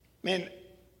Man,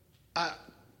 I,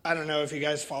 I don't know if you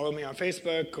guys follow me on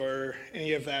Facebook or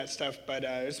any of that stuff, but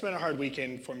it's been a hard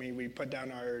weekend for me. We put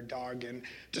down our dog, and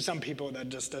to some people that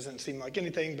just doesn't seem like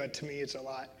anything, but to me it's a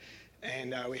lot.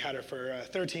 And we had her for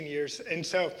 13 years. And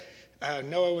so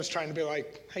Noah was trying to be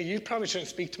like, hey, you probably shouldn't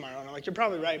speak tomorrow. And I'm like, you're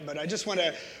probably right, but I just want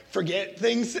to forget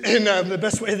things. And the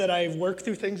best way that I work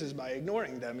through things is by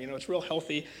ignoring them. You know, it's real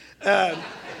healthy.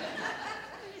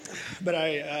 But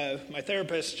my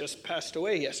therapist just passed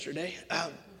away yesterday.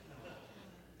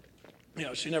 You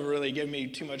know, she never really gave me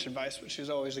too much advice, but she was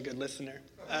always a good listener.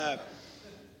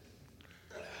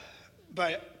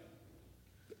 But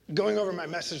going over my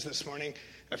message this morning,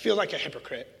 I feel like a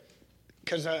hypocrite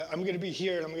because I'm going to be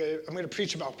here and I'm going to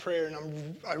preach about prayer,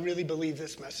 and I really believe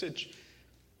this message.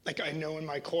 Like, I know in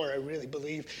my core, I really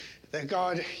believe that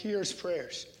God hears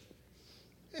prayers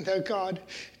and that God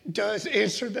does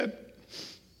answer them.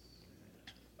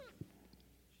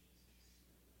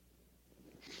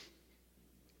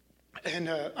 And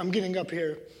I'm getting up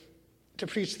here to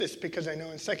preach this because I know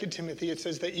in 2 Timothy it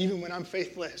says that even when I'm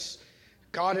faithless,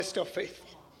 God is still faithful.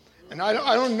 And I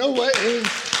don't know what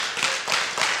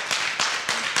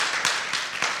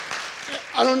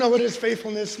his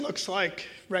faithfulness looks like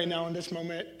right now in this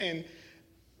moment. And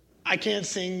I can't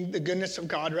sing the goodness of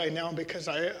God right now because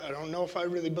I don't know if I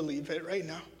really believe it right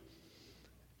now.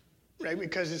 Right?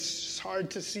 Because it's just hard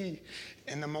to see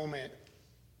in the moment.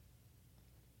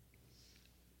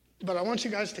 But I want you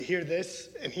guys to hear this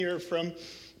and hear from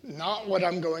not what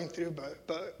I'm going through,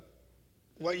 but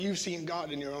what you've seen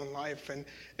God in your own life and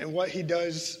what he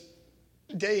does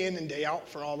day in and day out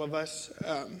for all of us.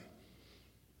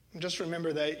 Just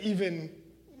remember that even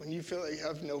when you feel like you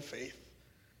have no faith,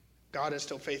 God is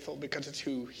still faithful because it's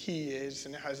who he is,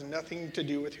 and it has nothing to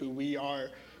do with who we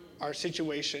are, our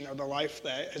situation, or the life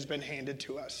that has been handed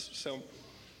to us. So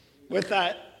with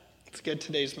that, let's get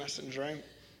today's message, right?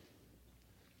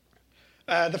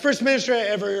 The first ministry I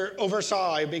ever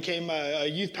oversaw, I became a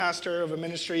youth pastor of a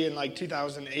ministry in like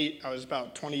 2008. I was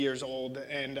about 20 years old.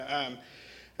 And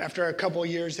after a couple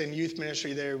years in youth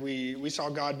ministry there, we saw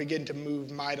God begin to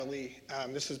move mightily.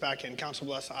 This was back in Council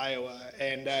Bluffs, Iowa.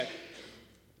 And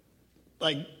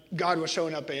God was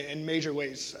showing up in major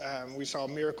ways. We saw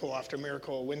miracle after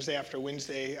miracle, Wednesday after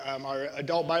Wednesday. Our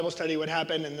adult Bible study would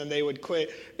happen, and then they would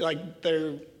quit. Like,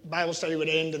 their Bible study would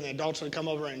end, and the adults would come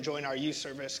over and join our youth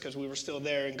service because we were still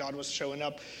there, and God was showing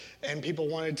up. And people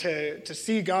wanted to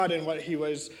see God and what he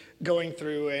was going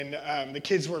through. And the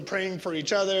kids were praying for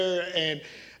each other, and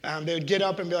they would get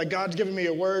up and be like, God's given me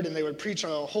a word, and they would preach a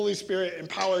Holy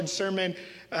Spirit-empowered sermon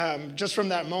just from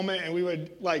that moment, and we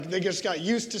would, they just got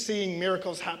used to seeing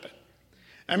miracles happen.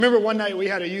 I remember one night we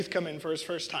had a youth come in for his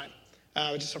first time.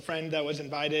 Just a friend that was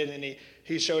invited, and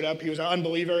he showed up. He was an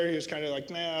unbeliever. He was kind of like,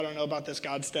 man, I don't know about this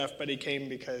God stuff, but he came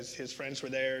because his friends were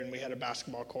there, and we had a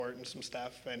basketball court and some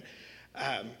stuff. And,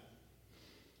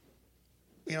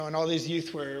 and all these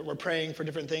youth were praying for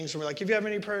different things, and we're like, if you have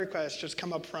any prayer requests, just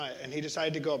come up front. And he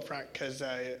decided to go up front because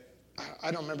I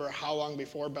don't remember how long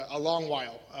before, but a long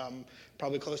while,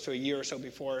 probably close to a year or so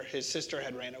before, his sister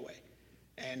had ran away.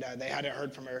 And they hadn't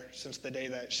heard from her since the day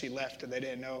that she left, and they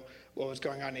didn't know what was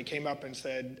going on. He came up and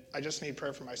said, I just need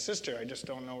prayer for my sister. I just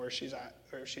don't know where she's at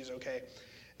or if she's okay.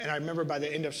 And I remember by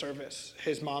the end of service,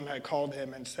 his mom had called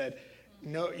him and said,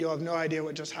 no, you'll have no idea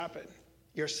what just happened.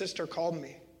 Your sister called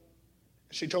me.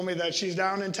 She told me that she's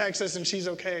down in Texas and she's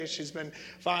okay. She's been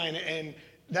fine. And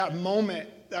that moment,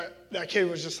 that kid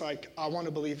was just like, I want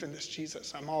to believe in this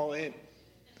Jesus. I'm all in.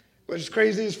 What's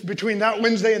crazy is between that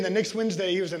Wednesday and the next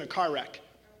Wednesday, he was in a car wreck.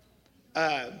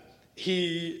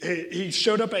 He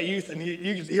showed up at youth, and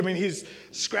he's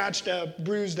scratched up,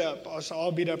 bruised up, also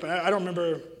all beat up. And I don't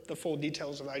remember the full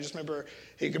details of it. I just remember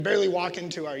he could barely walk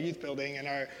into our youth building,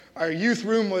 and our youth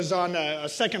room was on a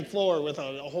second floor with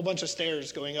a whole bunch of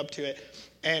stairs going up to it.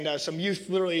 And some youth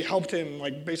literally helped him,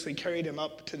 basically carried him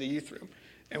up to the youth room.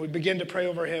 And we began to pray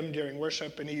over him during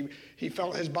worship, and he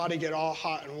felt his body get all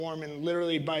hot and warm. And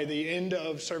literally by the end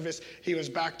of service, he was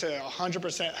back to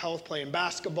 100% health, playing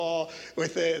basketball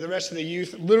with the rest of the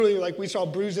youth. Literally, we saw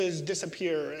bruises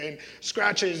disappear and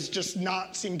scratches just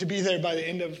not seem to be there by the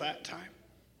end of that time.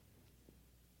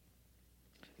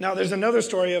 Now, there's another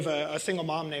story of a single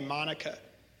mom named Monica.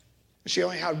 She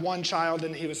only had one child,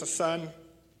 and he was a son.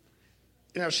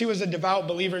 She was a devout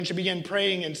believer, and she began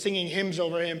praying and singing hymns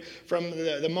over him from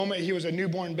the moment he was a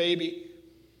newborn baby.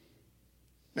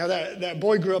 Now, that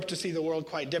boy grew up to see the world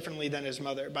quite differently than his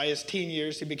mother. By his teen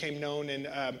years, he became known in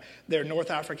their North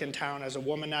African town as a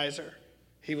womanizer.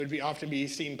 He would often be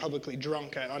seen publicly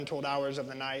drunk at untold hours of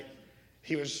the night.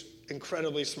 He was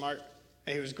incredibly smart,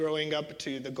 and he was growing up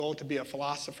to the goal to be a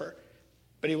philosopher.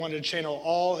 but he wanted to channel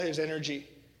all his energy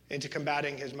into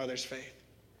combating his mother's faith.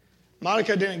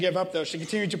 Monica didn't give up, though. She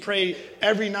continued to pray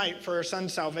every night for her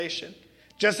son's salvation,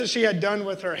 just as she had done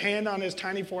with her hand on his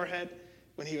tiny forehead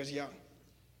when he was young.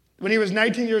 When he was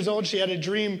 19 years old, she had a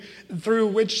dream through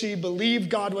which she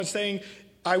believed God was saying,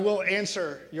 "I will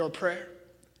answer your prayer."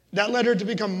 That led her to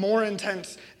become more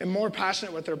intense and more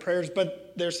passionate with her prayers,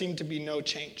 but there seemed to be no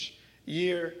change.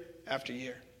 Year after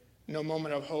year, no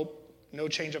moment of hope, no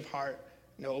change of heart,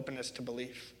 no openness to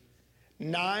belief.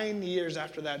 9 years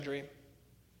after that dream,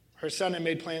 her son had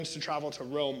made plans to travel to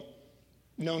Rome,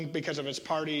 known because of its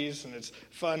parties and its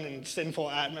fun and sinful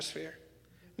atmosphere.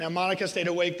 Now, Monica stayed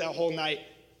awake that whole night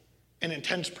in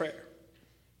intense prayer,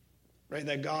 right,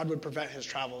 that God would prevent his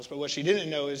travels. But what she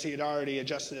didn't know is he had already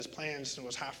adjusted his plans and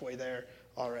was halfway there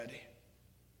already.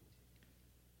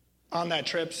 On that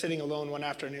trip, sitting alone one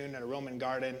afternoon in a Roman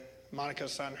garden,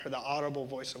 Monica's son heard the audible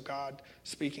voice of God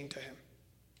speaking to him.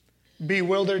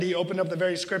 Bewildered, he opened up the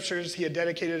very scriptures he had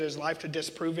dedicated his life to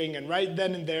disproving, and right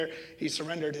then and there, he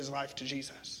surrendered his life to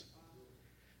Jesus.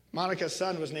 Monica's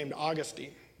son was named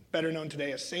Augustine, better known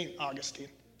today as Saint Augustine,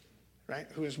 right,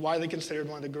 who is widely considered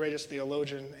one of the greatest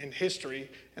theologians in history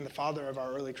and the father of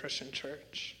our early Christian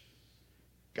church.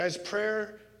 Guys,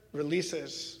 prayer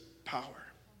releases power.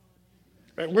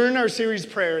 Right? We're in our series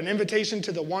Prayer, an invitation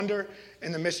to the wonder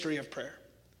and the mystery of prayer.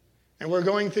 And we're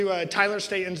going through Tyler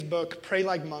Staton's book, Pray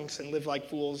Like Monks and Live Like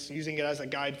Fools, using it as a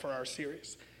guide for our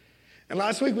series. And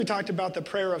last week we talked about the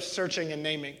prayer of searching and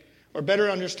naming, or better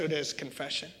understood as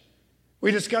confession. We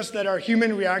discussed that our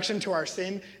human reaction to our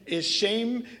sin is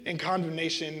shame and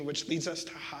condemnation, which leads us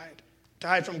to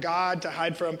hide from God, to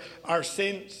hide from our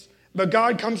sins. But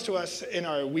God comes to us in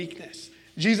our weakness.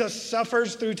 Jesus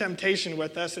suffers through temptation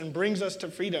with us and brings us to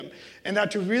freedom. And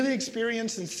that to really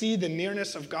experience and see the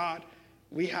nearness of God,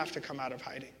 we have to come out of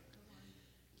hiding.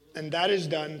 And that is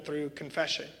done through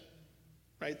confession,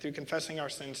 right? Through confessing our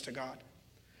sins to God.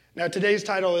 Now, today's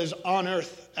title is On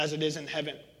Earth as It Is in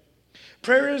Heaven.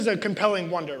 Prayer is a compelling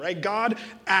wonder, right? God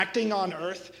acting on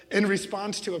earth in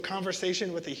response to a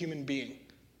conversation with a human being,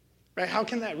 right? How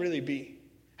can that really be?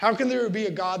 How can there be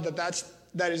a God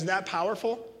that is that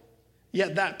powerful,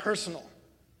 yet that personal?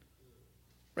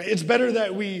 Right? It's better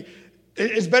than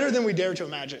we dare to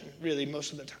imagine, really,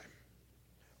 most of the time.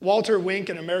 Walter Wink,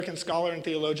 an American scholar and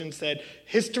theologian, said,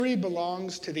 "History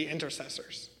belongs to the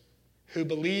intercessors who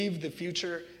believe the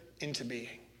future into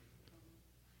being."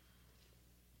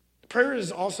 Prayer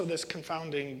is also this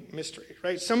confounding mystery,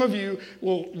 right? Some of you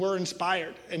were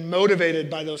inspired and motivated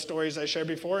by those stories I shared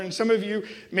before, and some of you,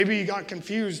 maybe you got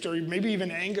confused or maybe even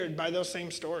angered by those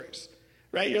same stories,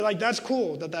 right? You're like, that's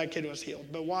cool that kid was healed,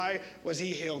 but why was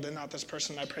he healed and not this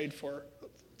person I prayed for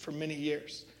many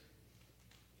years?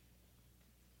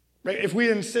 Right? If we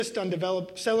insist on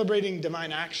celebrating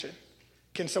divine action,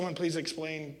 can someone please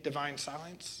explain divine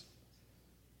silence?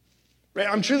 Right?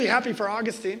 I'm truly happy for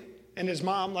Augustine and his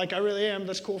mom, like I really am.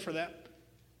 That's cool for them.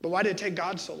 But why did it take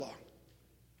God so long?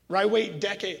 Why wait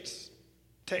decades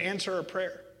to answer a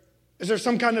prayer? Is there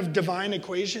some kind of divine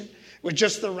equation with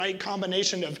just the right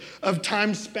combination of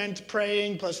time spent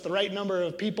praying plus the right number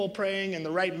of people praying and the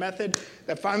right method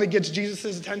that finally gets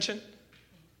Jesus' attention?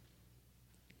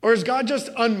 Or is God just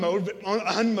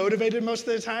unmotivated most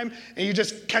of the time, and you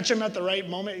just catch him at the right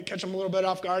moment, you catch him a little bit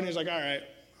off guard, and he's like, all right,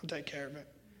 I'll take care of it.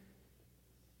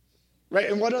 Right?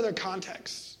 In what other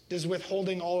context does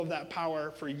withholding all of that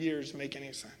power for years make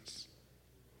any sense?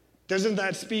 Doesn't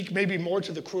that speak maybe more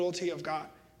to the cruelty of God?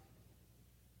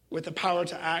 With the power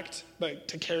to act, but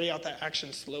to carry out that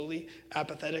action slowly,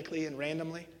 apathetically, and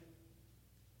randomly?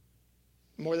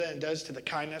 More than it does to the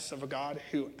kindness of a God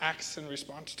who acts in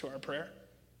response to our prayer?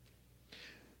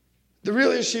 The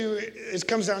real issue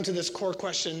comes down to this core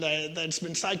question that's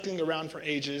been cycling around for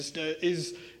ages,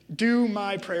 is do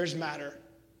my prayers matter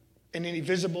in any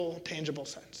visible, tangible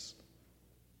sense?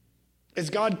 Is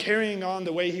God carrying on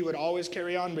the way he would always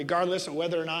carry on, regardless of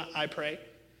whether or not I pray?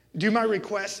 Do my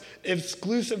requests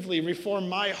exclusively reform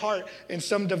my heart in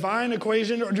some divine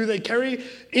equation, or do they carry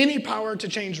any power to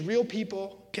change real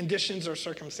people, conditions, or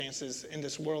circumstances in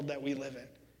this world that we live in?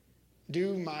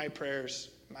 Do my prayers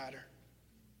matter?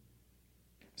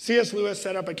 C.S. Lewis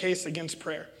set up a case against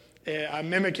prayer,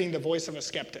 mimicking the voice of a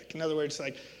skeptic. In other words,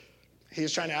 like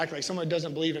he's trying to act like someone who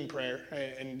doesn't believe in prayer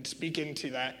and speak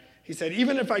into that. He said,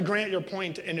 even if I grant your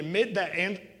point and admit that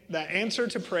answer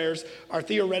to prayers are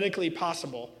theoretically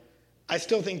possible, I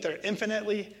still think they're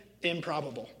infinitely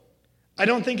improbable. I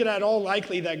don't think it at all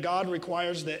likely that God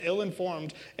requires the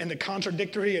ill-informed and the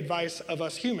contradictory advice of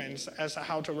us humans as to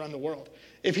how to run the world.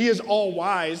 If he is all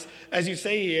wise, as you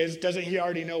say he is, doesn't he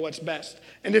already know what's best?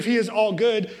 And if he is all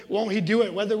good, won't he do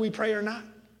it whether we pray or not?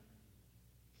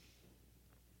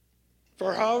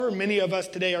 For however many of us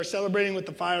today are celebrating with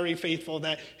the fiery faithful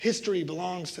that history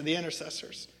belongs to the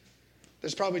intercessors,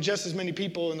 there's probably just as many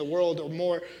people in the world or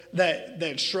more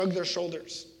that shrug their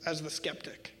shoulders as the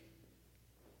skeptic.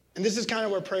 And this is kind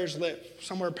of where prayers live,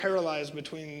 somewhere paralyzed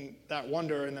between that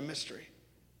wonder and the mystery.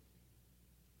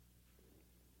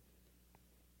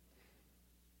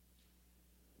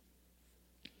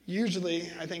 Usually,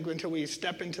 I think until we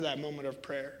step into that moment of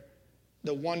prayer,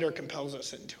 the wonder compels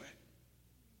us into it.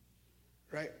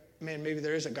 Right? Man, maybe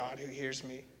there is a God who hears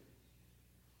me.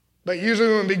 But usually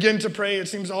when we begin to pray, it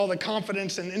seems all the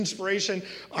confidence and inspiration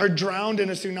are drowned in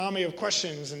a tsunami of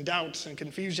questions and doubts and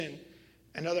confusion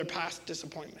and other past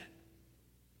disappointment.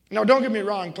 Now, don't get me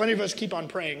wrong. Plenty of us keep on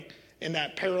praying in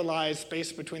that paralyzed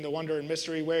space between the wonder and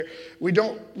mystery where we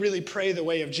don't really pray the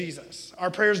way of Jesus. Our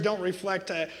prayers don't reflect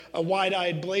a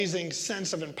wide-eyed, blazing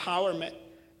sense of empowerment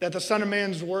that the Son of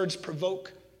Man's words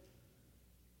provoke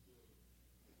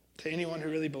to anyone who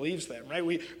really believes them, right?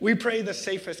 We pray the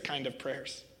safest kind of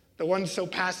prayers, the ones so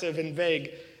passive and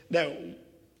vague that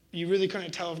you really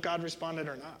couldn't tell if God responded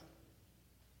or not.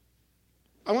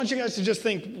 I want you guys to just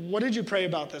think, what did you pray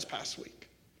about this past week?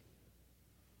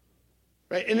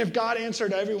 Right? And if God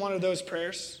answered every one of those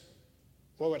prayers,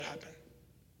 what would happen?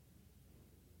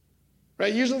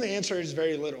 Right? Usually the answer is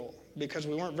very little because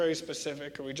we weren't very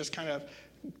specific, or we just kind of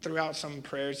threw out some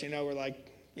prayers. We're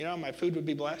like, my food would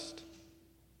be blessed.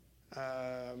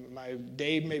 My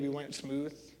day maybe went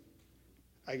smooth.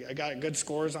 I got good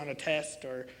scores on a test,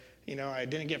 or, I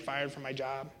didn't get fired from my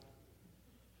job.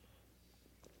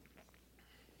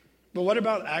 But what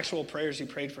about actual prayers you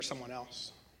prayed for someone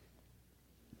else?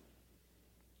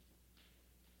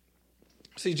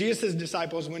 See, Jesus'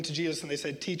 disciples went to Jesus and they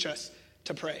said, teach us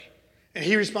to pray. And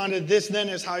he responded, this then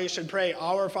is how you should pray,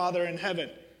 our Father in heaven.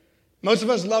 Most of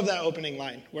us love that opening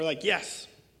line. We're like, yes,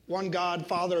 one God,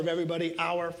 Father of everybody,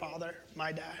 our Father,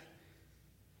 my dad.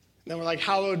 And then we're like,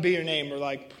 hallowed be your name. We're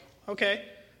like, okay.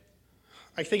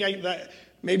 I think that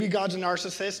maybe God's a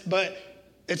narcissist, but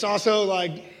it's also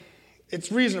like, it's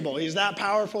reasonable. He's that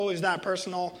powerful. He's that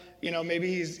personal.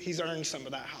 Maybe he's earned some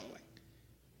of that hallowing.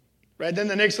 Right? Then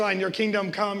the next line, your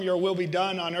kingdom come, your will be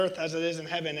done on earth as it is in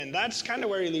heaven. And that's kind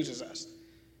of where he loses us.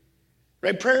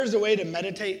 Right? Prayer is a way to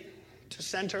meditate, to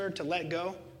center, to let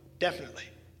go. Definitely.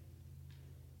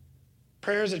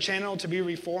 Prayer is a channel to be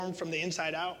reformed from the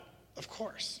inside out. Of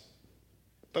course.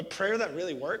 But prayer that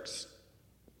really works,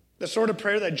 the sort of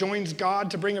prayer that joins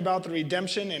God to bring about the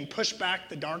redemption and push back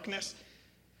the darkness,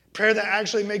 prayer that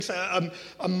actually makes a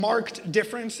marked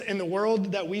difference in the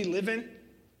world that we live in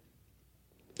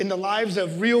the lives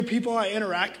of real people I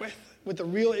interact with the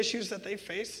real issues that they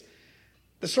face,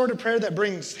 the sort of prayer that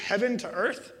brings heaven to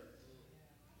earth,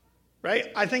 right?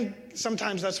 I think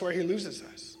sometimes that's where he loses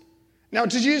us. Now,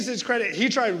 to Jesus' credit, he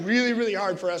tried really, really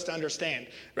hard for us to understand,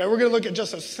 right? We're going to look at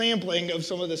just a sampling of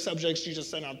some of the subjects Jesus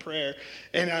said on prayer.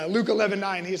 In Luke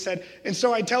 11:9, he said, and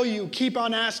so I tell you, keep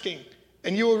on asking,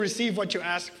 and you will receive what you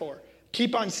ask for.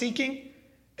 Keep on seeking,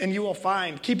 and you will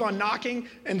find. Keep on knocking,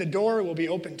 and the door will be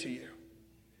open to you.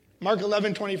 Mark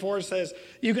 11:24 says,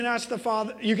 you can ask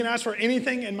for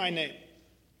anything in my name.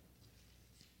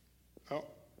 Oh,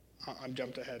 I'm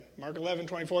jumped ahead. Mark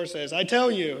 11:24 says, I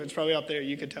tell you, it's probably up there,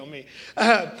 you could tell me.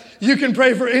 You can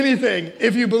pray for anything.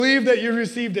 If you believe that you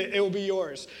received it, it will be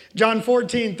yours. John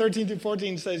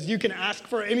 14:13-14 says, you can ask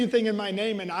for anything in my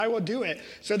name and I will do it,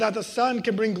 so that the Son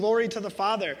can bring glory to the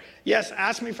Father. Yes,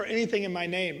 ask me for anything in my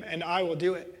name and I will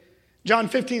do it. John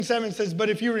 15:7 says, but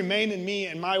if you remain in me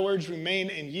and my words remain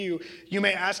in you, you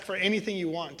may ask for anything you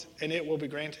want and it will be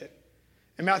granted.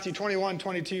 And Matthew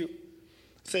 21:22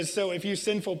 says, so if you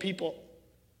sinful people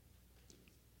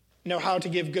know how to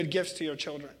give good gifts to your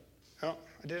children. Oh,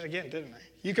 I did it again, didn't I?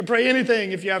 You can pray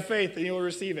anything if you have faith and you will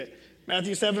receive it.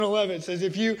 Matthew 7:11 says,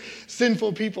 if you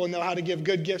sinful people know how to give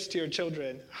good gifts to your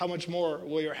children, how much more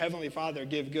will your heavenly Father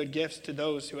give good gifts to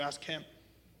those who ask him?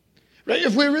 Right?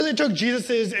 If we really took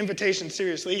Jesus' invitation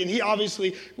seriously, and he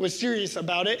obviously was serious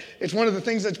about it, it's one of the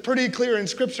things that's pretty clear in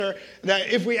Scripture that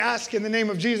if we ask in the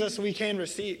name of Jesus, we can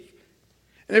receive.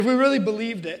 And if we really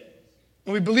believed it,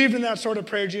 and we believed in that sort of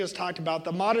prayer Jesus talked about,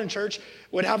 the modern church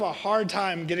would have a hard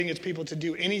time getting its people to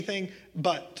do anything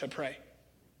but to pray.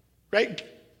 Right?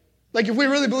 Like if we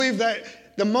really believe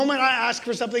that the moment I ask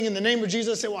for something in the name of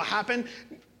Jesus, it will happen,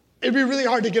 it'd be really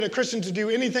hard to get a Christian to do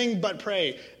anything but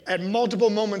pray at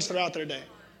multiple moments throughout their day.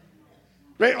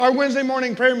 Right? Our Wednesday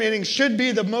morning prayer meeting should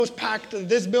be the most packed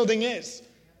this building is.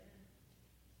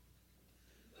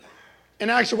 In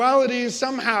actuality,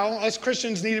 somehow, us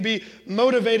Christians need to be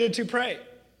motivated to pray.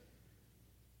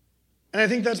 And I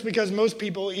think that's because most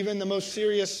people, even the most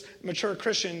serious, mature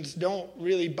Christians, don't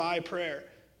really buy prayer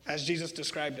as Jesus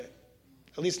described it,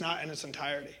 at least not in its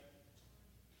entirety.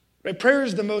 Right? Prayer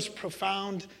is the most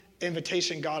profound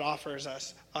invitation God offers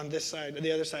us on this side,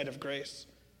 the other side of grace.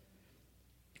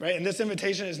 Right? And this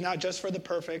invitation is not just for the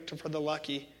perfect or for the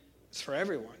lucky, it's for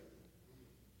everyone.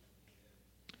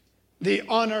 The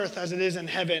on earth as it is in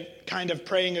heaven kind of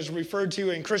praying is referred to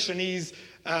in Christianese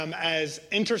as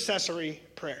intercessory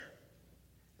prayer.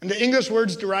 And the English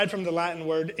word's derived from the Latin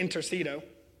word intercedo,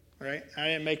 right? I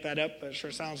didn't make that up, but it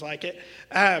sure sounds like it.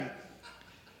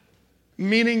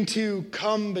 Meaning to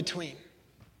come between.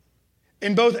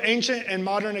 In both ancient and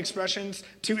modern expressions,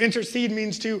 to intercede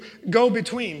means to go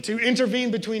between, to intervene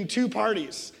between two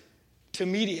parties, to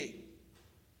mediate.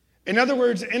 In other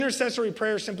words, intercessory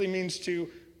prayer simply means to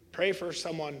pray for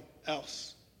someone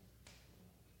else.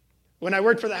 When I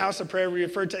worked for the House of Prayer, we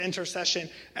referred to intercession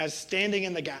as standing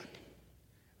in the gap.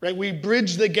 Right? We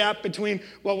bridged the gap between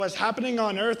what was happening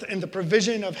on earth and the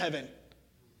provision of heaven.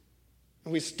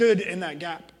 And we stood in that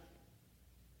gap.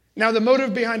 Now, the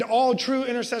motive behind all true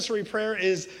intercessory prayer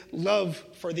is love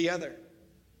for the other.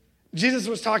 Jesus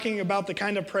was talking about the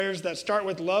kind of prayers that start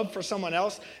with love for someone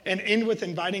else and end with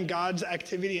inviting God's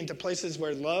activity into places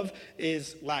where love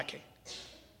is lacking.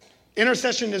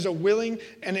 Intercession is a willing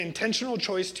and intentional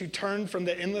choice to turn from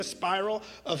the endless spiral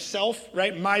of self,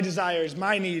 right? My desires,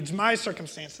 my needs, my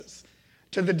circumstances,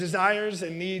 to the desires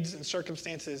and needs and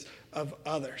circumstances of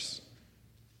others.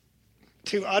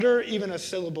 To utter even a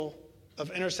syllable of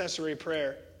intercessory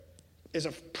prayer is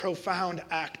a profound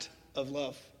act of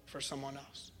love for someone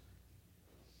else.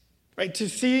 Right? To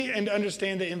see and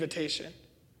understand the invitation,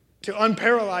 to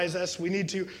unparalyze us, we need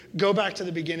to go back to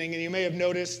the beginning. And you may have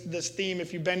noticed this theme,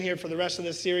 if you've been here for the rest of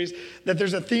this series, that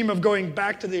there's a theme of going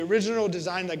back to the original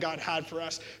design that God had for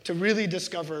us to really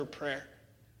discover prayer.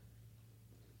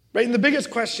 Right? And the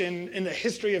biggest question in the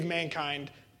history of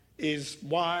mankind is,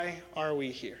 why are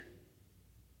we here?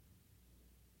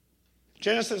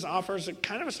 Genesis offers a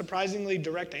kind of a surprisingly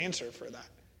direct answer for that.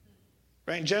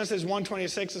 Right? In Genesis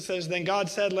 1:26, it says, "Then God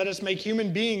said, let us make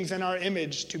human beings in our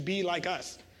image to be like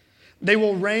us. They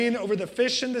will reign over the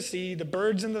fish in the sea, the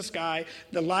birds in the sky,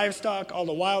 the livestock, all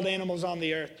the wild animals on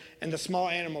the earth, and the small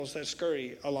animals that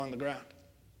scurry along the ground."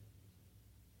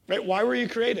 Right? Why were you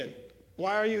created?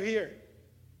 Why are you here?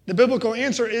 The biblical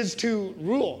answer is to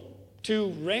rule,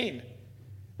 to reign.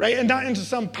 Right? And not into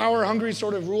some power-hungry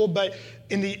sort of rule, but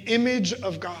in the image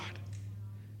of God.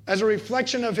 As a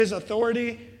reflection of his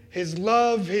authority, his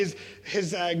love, his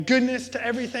goodness to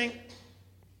everything.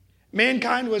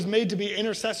 Mankind was made to be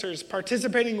intercessors,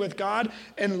 participating with God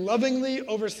and lovingly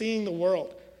overseeing the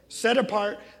world, set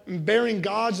apart and bearing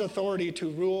God's authority to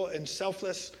rule in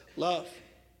selfless love.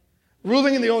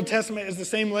 Ruling in the Old Testament is the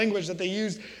same language that they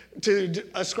used to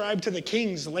ascribe to the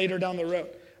kings later down the road,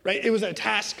 right? It was a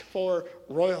task for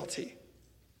royalty.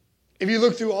 If you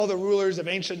look through all the rulers of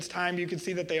ancient time, you can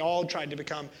see that they all tried to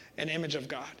become an image of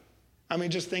God. I mean,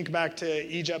 just think back to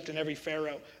Egypt and every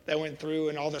pharaoh that went through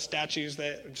and all the statues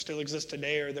that still exist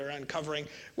today or they're uncovering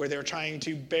where they're trying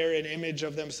to bear an image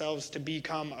of themselves to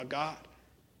become a god.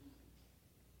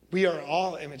 We are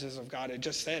all images of God. It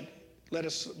just said, let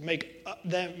us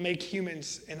make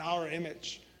humans in our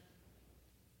image.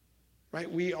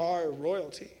 Right? We are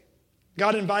royalty.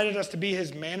 God invited us to be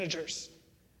his managers,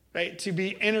 right? To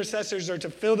be intercessors or to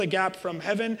fill the gap from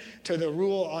heaven to the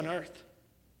rule on earth.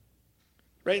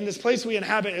 Right? And this place we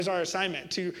inhabit is our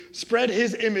assignment, to spread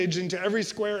his image into every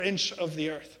square inch of the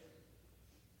earth.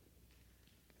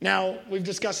 Now, we've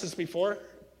discussed this before.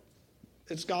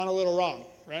 It's gone a little wrong,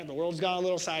 right? The world's gone a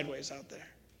little sideways out there.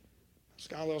 It's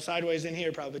gone a little sideways in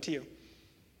here probably too.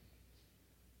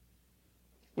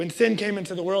 When sin came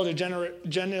into the world in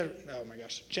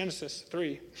Genesis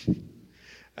 3,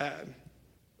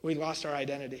 we lost our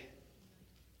identity.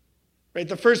 Right?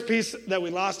 The first piece that we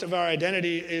lost of our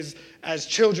identity is as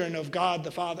children of God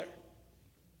the Father.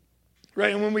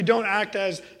 Right? And when we don't act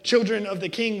as children of the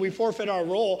King, we forfeit our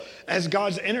role as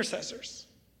God's intercessors,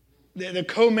 the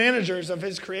co-managers of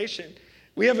his creation.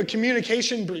 We have a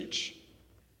communication breach,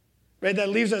 right, that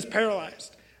leaves us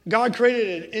paralyzed. God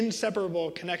created an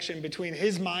inseparable connection between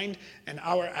his mind and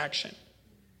our action.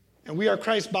 And we are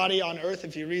Christ's body on earth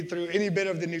if you read through any bit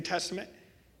of the New Testament.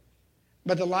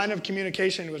 But the line of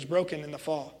communication was broken in the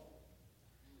fall.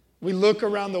 We look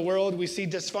around the world, we see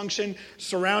dysfunction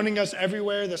surrounding us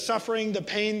everywhere, the suffering, the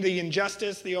pain, the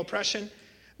injustice, the oppression,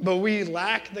 but we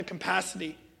lack the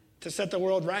capacity to set the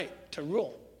world right, to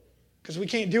rule, because we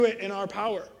can't do it in our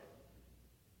power.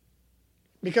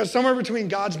 Because somewhere between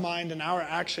God's mind and our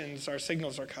actions, our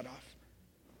signals are cut off.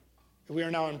 If we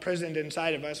are now imprisoned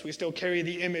inside of us, we still carry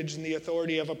the image and the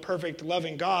authority of a perfect,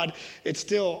 loving God. It's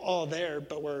still all there,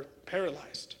 but we're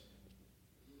paralyzed.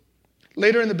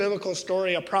 Later in the biblical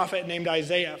story, a prophet named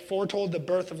Isaiah foretold the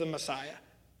birth of the Messiah,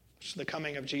 which is the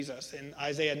coming of Jesus. In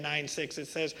Isaiah 9:6, it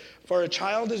says, "For a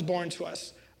child is born to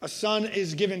us, a son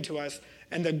is given to us,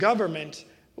 and the government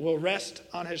will rest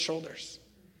on his shoulders."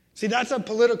 See, that's a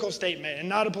political statement, and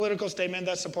not a political statement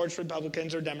that supports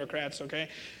Republicans or Democrats, okay?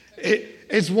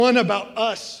 It's one about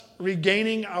us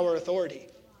regaining our authority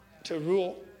to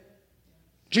rule.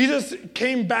 Jesus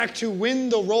came back to win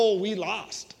the role we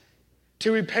lost,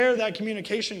 to repair that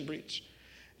communication breach.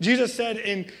 Jesus said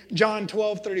in John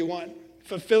 12:31,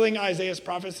 fulfilling Isaiah's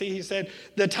prophecy, he said,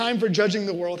 "The time for judging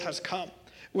the world has come,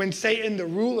 when Satan, the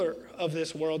ruler of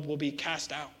this world, will be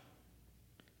cast out."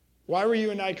 Why were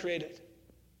you and I created?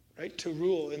 Right? To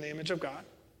rule in the image of God.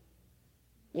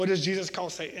 What does Jesus call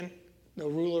Satan? The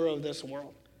ruler of this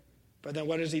world. But then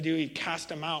what does he do? He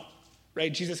cast him out.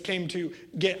 Right? Jesus came to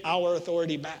get our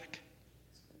authority back.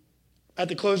 At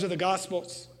the close of the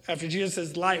Gospels, after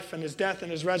Jesus' life and his death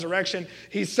and his resurrection,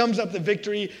 he sums up the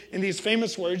victory in these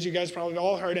famous words you guys probably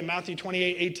all heard in Matthew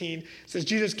 28:18. It says,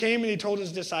 Jesus came and he told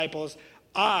his disciples,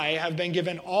 "I have been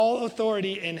given all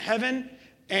authority in heaven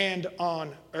and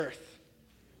on earth."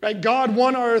 Right? God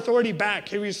won our authority back.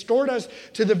 He restored us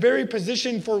to the very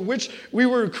position for which we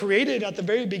were created at the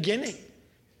very beginning.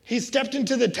 He stepped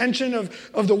into the tension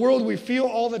of the world we feel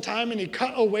all the time, and he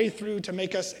cut a way through to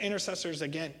make us intercessors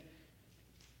again.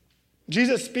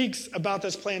 Jesus speaks about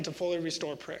this plan to fully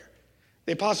restore prayer.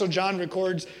 The Apostle John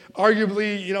records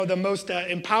arguably, the most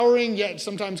empowering yet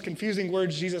sometimes confusing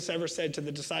words Jesus ever said to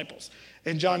the disciples.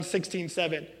 In John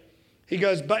 16:7, he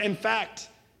goes, "But in fact,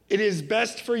 it is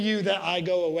best for you that I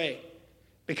go away,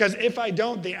 because if I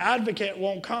don't, the advocate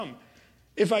won't come.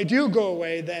 If I do go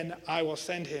away, then I will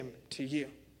send him to you."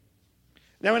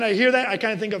 Now, when I hear that, I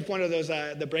kind of think of one of those,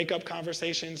 the breakup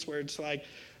conversations where it's like,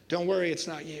 "Don't worry, it's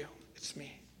not you, it's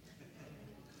me."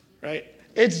 Right?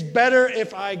 It's better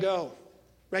if I go.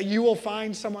 Right? You will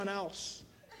find someone else.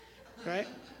 Right?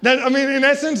 In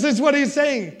essence, that's what he's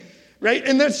saying. Right?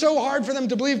 And that's so hard for them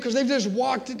to believe because they've just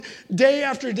walked day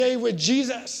after day with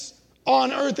Jesus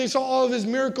on earth. They saw all of his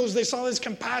miracles. They saw his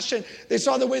compassion. They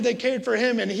saw the way they cared for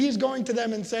him. And he's going to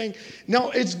them and saying, "No,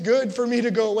 it's good for me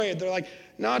to go away." They're like,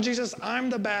 "No, Jesus, I'm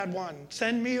the bad one.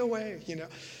 Send me away."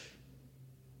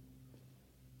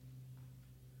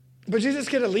 But Jesus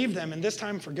could have leave them, and this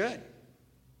time for good.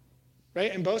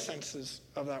 Right? In both senses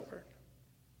of that word.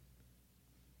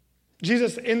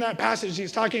 Jesus, in that passage,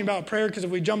 he's talking about prayer because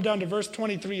if we jump down to verse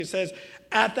 23, it says,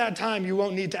 "At that time, you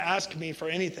won't need to ask me for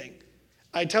anything.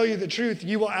 I tell you the truth,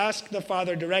 you will ask the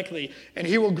Father directly, and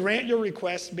he will grant your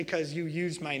request because you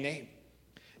use my name.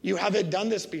 You haven't done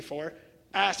this before.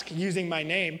 Ask using my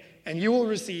name, and you will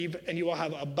receive, and you will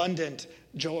have abundant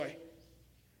joy."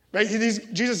 Right?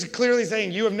 Jesus is clearly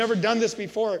saying, you have never done this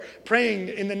before, praying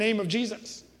in the name of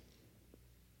Jesus.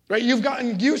 Right? You've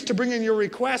gotten used to bringing your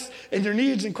requests and your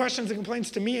needs and questions and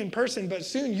complaints to me in person, but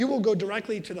soon you will go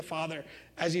directly to the Father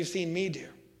as you've seen me do.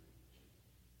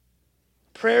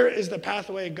 Prayer is the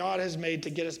pathway God has made to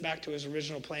get us back to his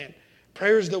original plan.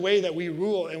 Prayer is the way that we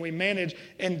rule and we manage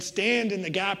and stand in the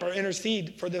gap or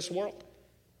intercede for this world.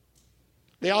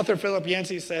 The author Philip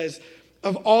Yancey says,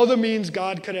 "Of all the means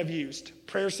God could have used,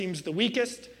 prayer seems the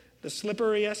weakest, the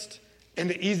slipperiest, and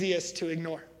the easiest to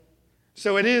ignore.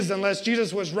 So it is unless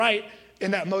Jesus was right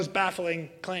in that most baffling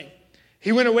claim.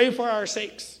 He went away for our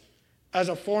sakes as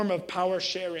a form of power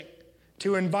sharing,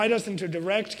 to invite us into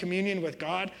direct communion with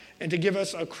God and to give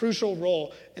us a crucial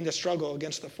role in the struggle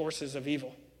against the forces of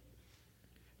evil."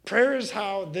 Prayer is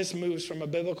how this moves from a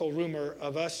biblical rumor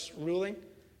of us ruling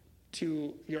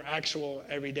to your actual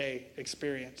everyday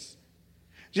experience.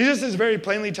 Jesus is very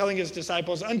plainly telling his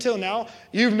disciples, until now,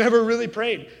 you've never really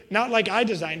prayed. Not like I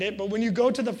designed it, but when you go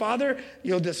to the Father,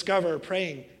 you'll discover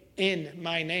praying in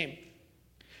my name.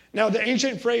 Now, the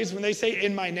ancient phrase, when they say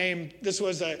in my name, this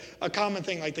was a common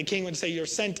thing. Like the king would say, "You're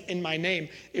sent in my name."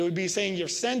 It would be saying, "You're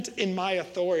sent in my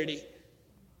authority."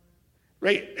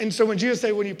 Right? And so when Jesus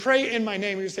said, when you pray in my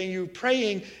name, he was saying, you're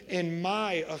praying in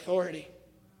my authority.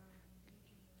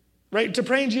 Right? To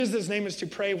pray in Jesus' name is to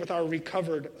pray with our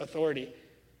recovered authority.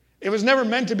 It was never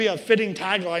meant to be a fitting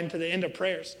tagline to the end of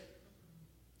prayers.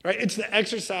 Right? It's the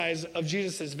exercise of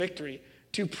Jesus' victory.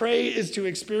 To pray is to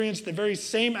experience the very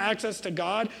same access to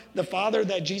God, the Father,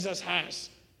 that Jesus has.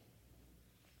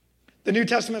 The New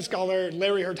Testament scholar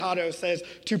Larry Hurtado says,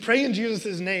 to pray in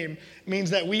Jesus' name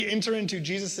means that we enter into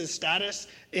Jesus' status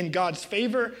in God's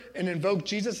favor and invoke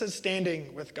Jesus'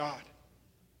 standing with God.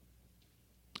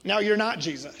 Now, you're not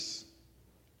Jesus,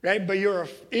 right? But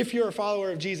if you're a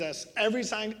follower of Jesus, every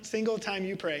single time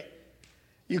you pray,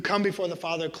 you come before the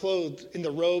Father clothed in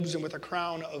the robes and with a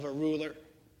crown of a ruler.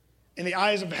 In the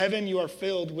eyes of heaven, you are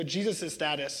filled with Jesus'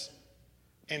 status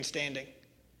and standing.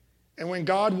 And when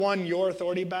God won your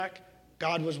authority back,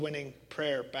 God was winning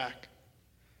prayer back.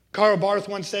 Karl Barth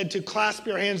once said, to clasp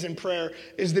your hands in prayer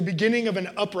is the beginning of an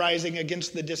uprising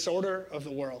against the disorder of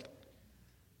the world.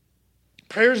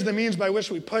 Prayer is the means by which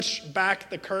we push back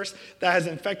the curse that has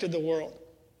infected the world.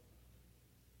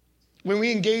 When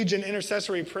we engage in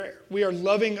intercessory prayer, we are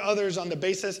loving others on the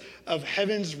basis of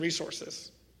heaven's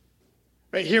resources.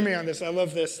 Right? Hear me on this. I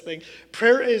love this thing.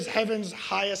 Prayer is heaven's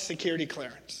highest security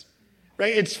clearance.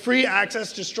 Right? It's free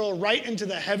access to stroll right into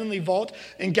the heavenly vault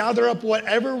and gather up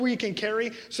whatever we can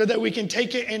carry so that we can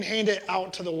take it and hand it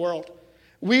out to the world.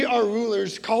 We are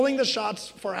rulers calling the shots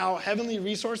for how heavenly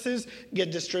resources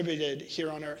get distributed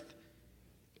here on earth.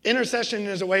 Intercession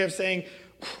is a way of saying,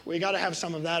 we got to have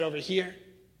some of that over here.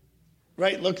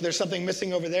 Right? Look, there's something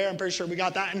missing over there. I'm pretty sure we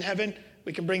got that in heaven.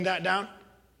 We can bring that down.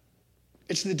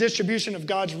 It's the distribution of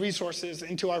God's resources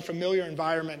into our familiar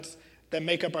environments that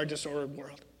make up our disordered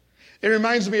world. It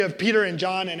reminds me of Peter and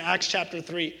John in Acts chapter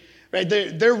 3. Right?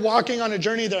 They're walking on a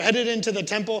journey. They're headed into the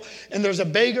temple, and there's a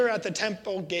beggar at the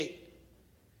temple gate.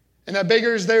 And that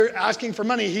beggar is there asking for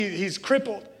money. He's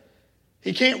crippled.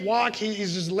 He can't walk.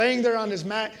 He's just laying there on his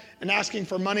mat and asking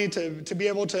for money to be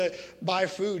able to buy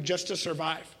food just to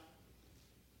survive.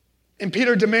 And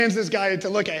Peter demands this guy to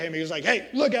look at him. He was like, hey,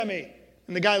 look at me.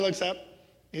 And the guy looks up.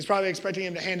 He's probably expecting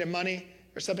him to hand him money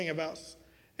or something else.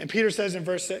 And Peter says in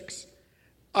verse 6,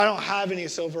 I don't have any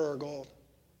silver or gold,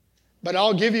 but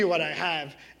I'll give you what I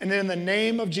have. And then in the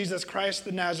name of Jesus Christ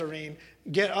the Nazarene,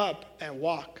 get up and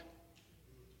walk.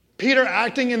 Peter,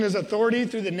 acting in his authority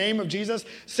through the name of Jesus,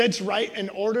 sets right an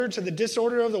order to the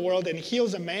disorder of the world and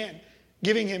heals a man,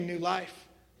 giving him new life.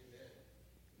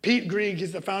 Pete Greig,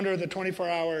 he's the founder of the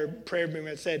 24-hour prayer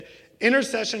movement, said,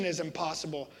 intercession is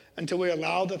impossible until we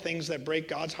allow the things that break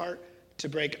God's heart to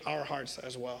break our hearts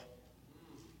as well.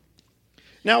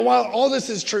 Now, while all this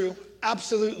is true,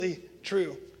 absolutely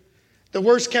true, the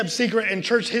worst kept secret in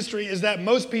church history is that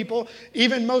most people,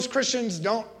 even most Christians,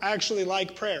 don't actually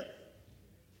like prayer.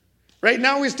 Right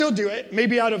now, we still do it,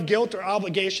 maybe out of guilt or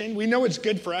obligation. We know it's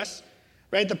good for us.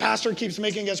 Right? The pastor keeps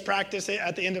making us practice it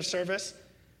at the end of service.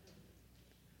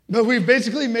 But we've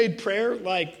basically made prayer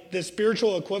like the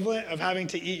spiritual equivalent of having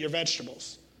to eat your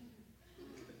vegetables.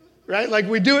 Right? Like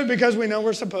we do it because we know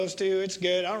we're supposed to. It's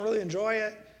good. I don't really enjoy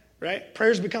it. Right?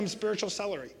 Prayers become spiritual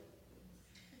celery.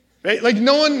 Right? Like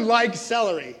no one likes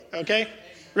celery, okay?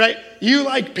 Right? You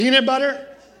like peanut butter,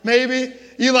 maybe.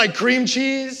 You like cream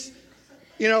cheese,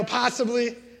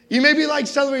 possibly. You maybe like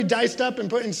celery diced up and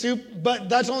put in soup, but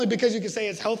that's only because you can say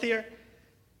it's healthier.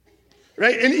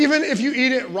 Right? And even if you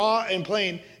eat it raw and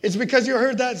plain, it's because you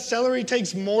heard that celery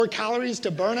takes more calories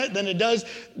to burn it than it does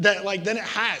than it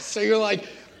has. So you're like,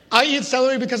 I eat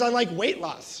celery because I like weight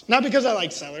loss, not because I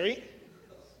like celery.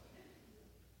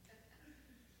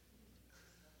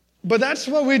 But that's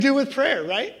what we do with prayer,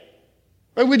 right?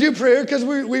 We do prayer because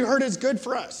we heard it's good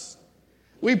for us.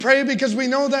 We pray because we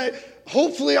know that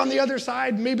hopefully on the other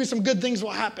side, maybe some good things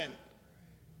will happen.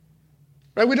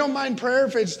 Right? We don't mind prayer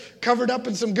if it's covered up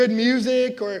in some good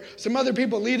music or some other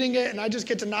people leading it and I just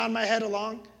get to nod my head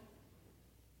along.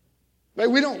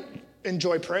 Right? We don't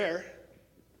enjoy prayer.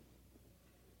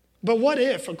 But what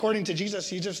if, according to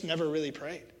Jesus, you just never really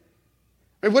prayed?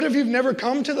 Right? What if you've never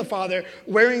come to the Father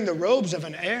wearing the robes of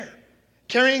an heir,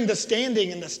 carrying the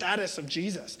standing and the status of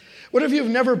Jesus? What if you've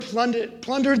never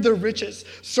plundered the riches,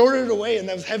 sorted away in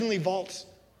those heavenly vaults?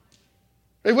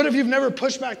 Right? What if you've never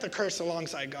pushed back the curse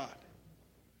alongside God?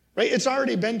 Right? It's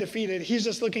already been defeated. He's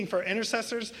just looking for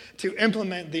intercessors to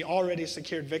implement the already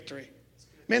secured victory.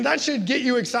 Man, that should get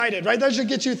you excited, right? That should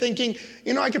get you thinking,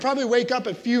 I could probably wake up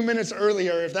a few minutes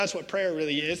earlier if that's what prayer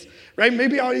really is, right?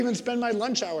 Maybe I'll even spend my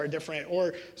lunch hour different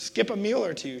or skip a meal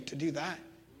or two to do that.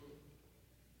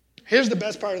 Here's the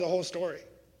best part of the whole story.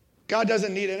 God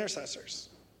doesn't need intercessors,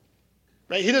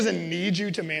 right? He doesn't need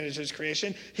you to manage his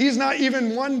creation. He's not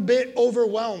even one bit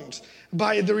overwhelmed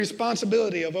by the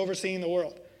responsibility of overseeing the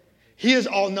world. He is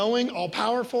all-knowing,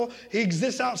 all-powerful. He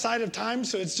exists outside of time,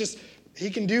 so it's just,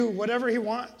 he can do whatever he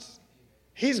wants.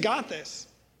 He's got this,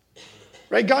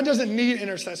 right? God doesn't need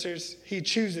intercessors. He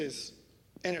chooses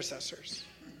intercessors.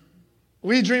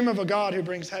 We dream of a God who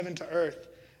brings heaven to earth,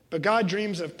 but God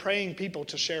dreams of praying people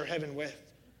to share heaven with,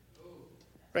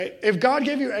 right? If God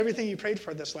gave you everything you prayed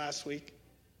for this last week,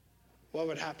 what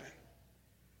would happen?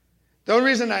 The only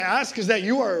reason I ask is that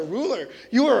you are a ruler.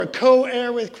 You are a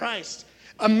co-heir with Christ.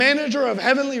 a manager of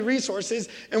heavenly resources,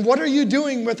 and what are you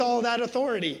doing with all that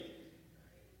authority?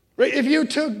 Right? If you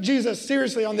took Jesus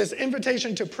seriously on this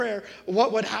invitation to prayer,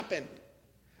 what would happen?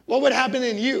 What would happen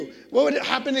in you? What would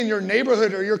happen in your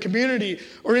neighborhood or your community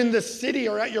or in the city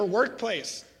or at your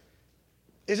workplace?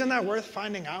 Isn't that worth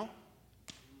finding out?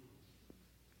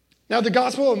 Now, the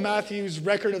Gospel of Matthew's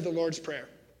record of the Lord's Prayer,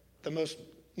 the most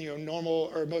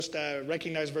normal or most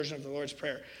recognized version of the Lord's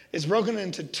Prayer, is broken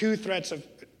into two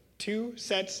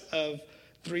sets of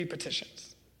 3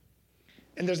 petitions.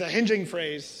 And there's a hinging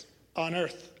phrase, on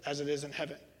earth as it is in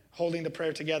heaven, holding the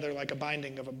prayer together like a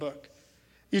binding of a book.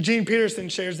 Eugene Peterson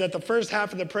shares that the first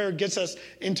half of the prayer gets us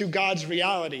into God's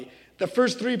reality. The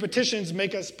first 3 petitions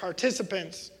make us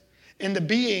participants in the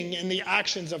being and the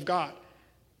actions of God.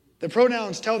 The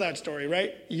pronouns tell that story,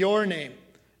 right? Your name,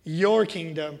 your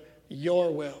kingdom,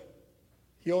 your will.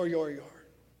 Your.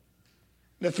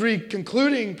 The 3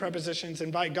 concluding prepositions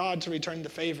invite God to return the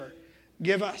favor.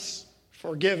 Give us,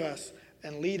 forgive us,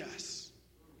 and lead us.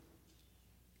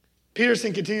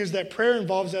 Peterson continues that prayer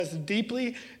involves us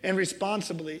deeply and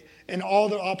responsibly in all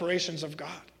the operations of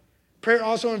God. Prayer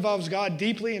also involves God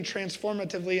deeply and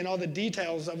transformatively in all the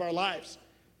details of our lives.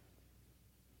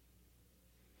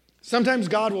 Sometimes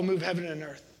God will move heaven and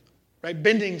earth, right?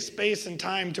 Bending space and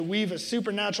time to weave a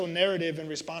supernatural narrative in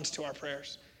response to our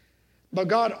prayers. But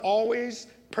God always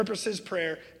purposes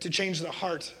prayer to change the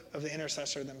heart of the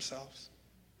intercessor themselves.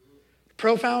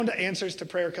 Profound answers to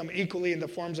prayer come equally in the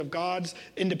forms of God's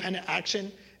independent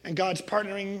action and God's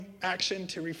partnering action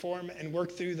to reform and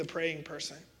work through the praying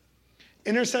person.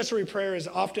 Intercessory prayer is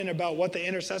often about what the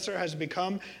intercessor has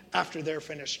become after they're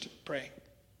finished praying.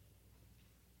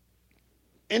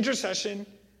 Intercession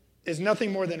is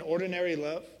nothing more than ordinary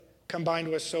love combined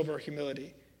with sober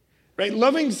humility. Right?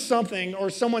 Loving something or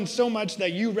someone so much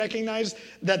that you recognize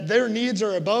that their needs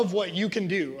are above what you can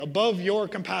do, above your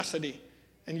capacity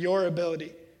and your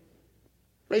ability.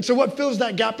 Right? So what fills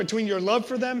that gap between your love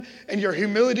for them and your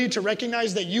humility to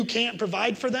recognize that you can't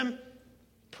provide for them?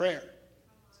 Prayer.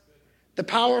 The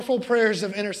powerful prayers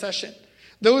of intercession.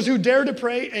 Those who dare to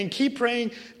pray and keep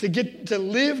praying to get to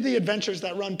live the adventures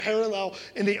that run parallel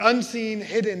in the unseen,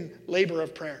 hidden labor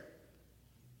of prayer.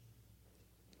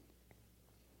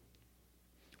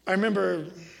 I remember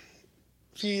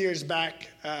a few years back,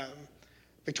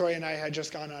 Victoria and I had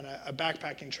just gone on a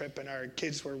backpacking trip, and our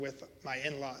kids were with my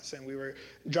in-laws, and we were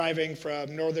driving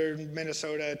from northern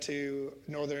Minnesota to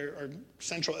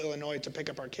central Illinois to pick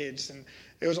up our kids, and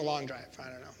it was a long drive. I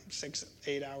don't know,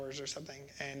 6-8 hours or something.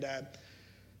 And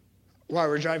while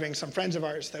we were driving, some friends of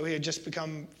ours that we had just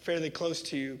become fairly close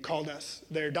to called us.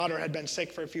 Their daughter had been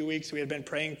sick for a few weeks. We had been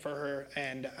praying for her,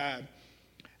 and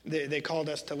they called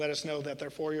us to let us know that their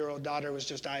 4-year-old daughter was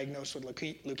just diagnosed with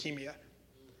leukemia,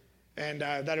 and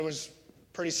that it was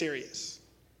pretty serious.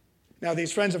 Now,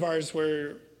 these friends of ours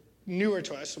were newer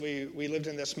to us. We lived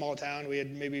in this small town. We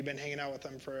had maybe been hanging out with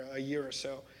them for a year or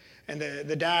so, and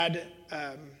the dad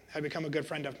had become a good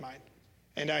friend of mine,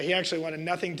 and he actually wanted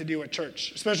nothing to do with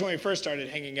church, especially when we first started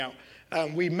hanging out.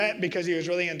 We met because he was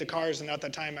really into cars, and at the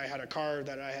time I had a car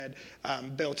that I had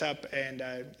built up, and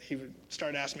he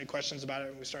started asking me questions about it,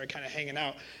 and we started kind of hanging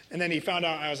out. And then he found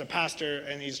out I was a pastor,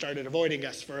 and he started avoiding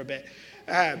us for a bit.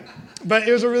 But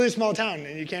it was a really small town,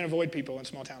 and you can't avoid people in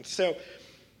small towns. So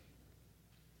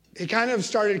he kind of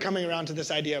started coming around to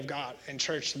this idea of God and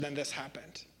church, and then this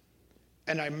happened.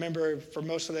 And I remember for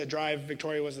most of the drive,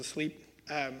 Victoria was asleep,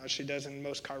 as she does in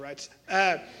most car rides.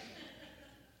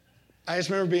 I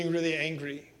just remember being really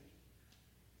angry.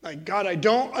 Like, God, I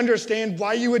don't understand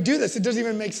why you would do this. It doesn't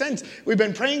even make sense. We've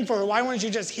been praying for her. Why wouldn't you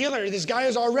just heal her? This guy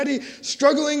is already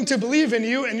struggling to believe in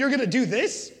you, and you're going to do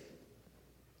this?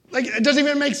 Like, it doesn't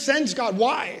even make sense, God.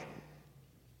 Why?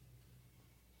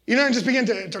 And just begin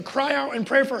to cry out and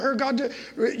pray for her. God,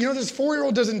 this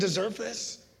 4-year-old doesn't deserve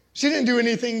this. She didn't do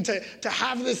anything to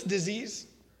have this disease.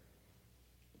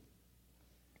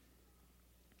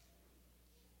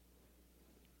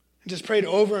 And just prayed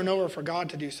over and over for God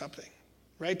to do something,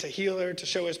 right? To heal her, to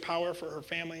show his power for her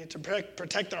family, to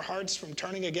protect their hearts from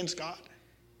turning against God.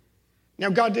 Now,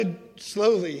 God did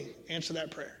slowly answer that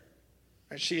prayer.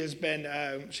 She's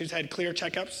had clear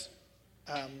checkups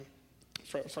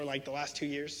for like the last 2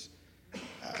 years.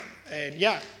 And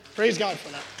yeah, praise God for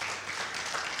that.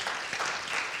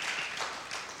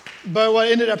 But what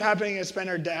ended up happening is sent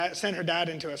her dad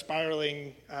into a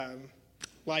spiraling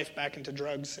life back into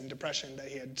drugs and depression that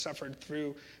he had suffered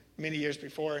through many years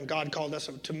before. And God called us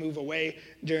to move away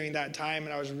during that time,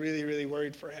 and I was really, really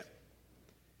worried for him.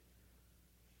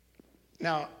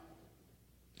 Now,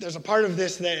 there's a part of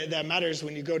this that matters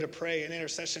when you go to pray. And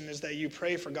intercession is that you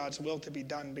pray for God's will to be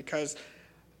done, because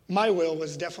my will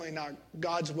was definitely not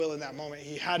God's will in that moment.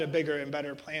 He had a bigger and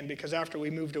better plan, because after we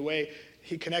moved away,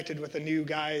 he connected with a new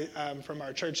guy from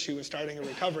our church who was starting a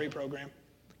recovery program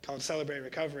called Celebrate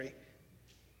Recovery,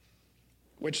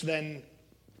 which then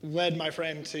led my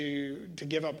friend to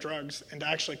give up drugs and to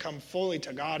actually come fully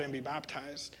to God and be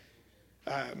baptized.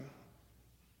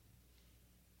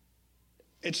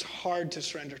 It's hard to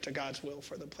surrender to God's will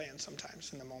for the plan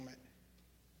sometimes in the moment.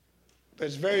 But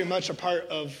it's very much a part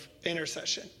of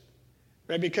intercession,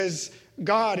 right? Because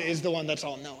God is the one that's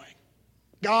all-knowing.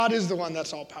 God is the one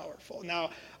that's all-powerful. Now,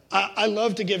 I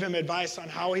love to give him advice on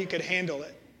how he could handle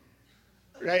it,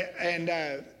 right? And,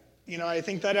 I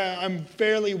think that I'm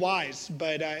fairly wise,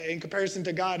 but in comparison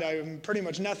to God, I'm pretty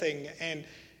much nothing. And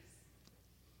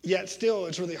yet still,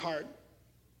 it's really hard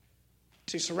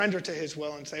to surrender to his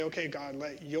will and say, okay, God,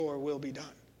 let your will be done.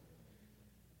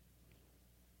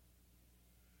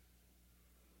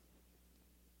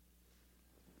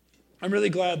 I'm really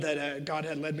glad that God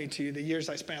had led me to the years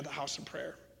I spent at the house of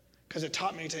prayer, because it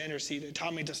taught me to intercede. It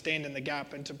taught me to stand in the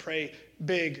gap and to pray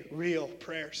big, real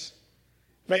prayers.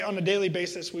 Right? On a daily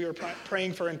basis, we were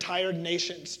praying for entire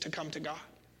nations to come to God.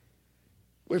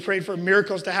 We prayed for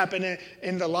miracles to happen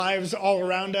in the lives all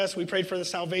around us. We prayed for the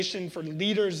salvation for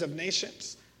leaders of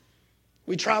nations.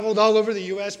 We traveled all over the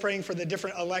U.S. praying for the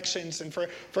different elections and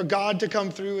for God to come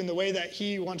through in the way that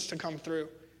he wants to come through.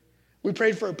 We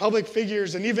prayed for public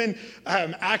figures and even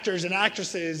actors and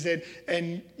actresses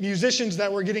and musicians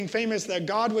that were getting famous, that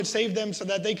God would save them so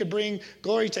that they could bring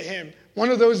glory to him. One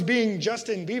of those being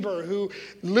Justin Bieber, who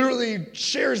literally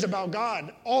shares about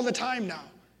God all the time now.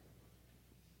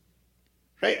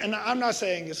 Right? And I'm not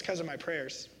saying it's because of my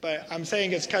prayers, but I'm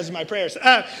saying it's because of my prayers.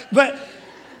 But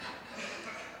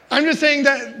I'm just saying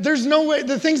that there's no way,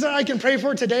 the things that I can pray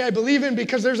for today, I believe in,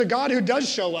 because there's a God who does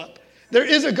show up. There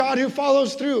is a God who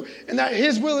follows through, and that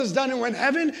his will is done. And when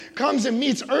heaven comes and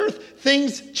meets earth,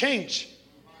 things change.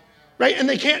 Right? And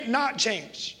they can't not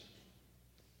change.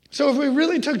 So if we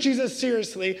really took Jesus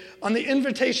seriously on the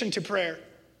invitation to prayer,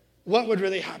 what would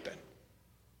really happen?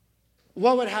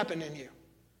 What would happen in you?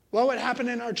 What would happen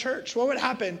in our church? What would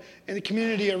happen in the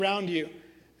community around you?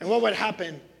 And what would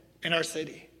happen in our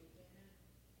city?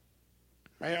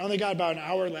 Right? I only got about an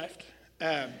hour left.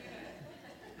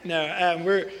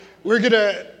 We're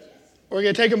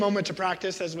gonna take a moment to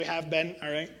practice as we have been.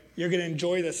 All right, you're gonna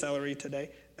enjoy the celery today.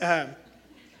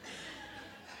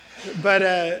 But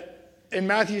in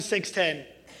Matthew 6:10,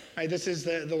 right, this is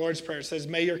the Lord's Prayer. It says,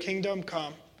 "May your kingdom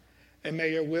come, and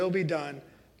may your will be done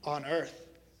on earth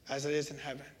as it is in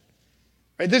heaven."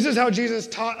 Right, this is how Jesus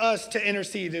taught us to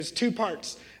intercede. There's two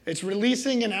parts. It's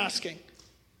releasing and asking.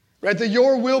 Right, the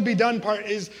 "your will be done" part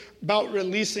is about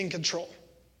releasing control.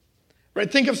 Right,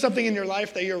 think of something in your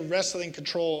life that you're wrestling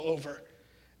control over.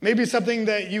 Maybe something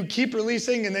that you keep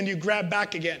releasing and then you grab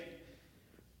back again.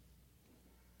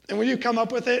 And when you come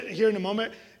up with it here in a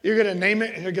moment, you're going to name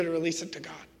it and you're going to release it to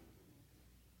God.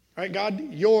 Right,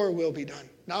 God, your will be done.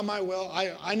 Not my will.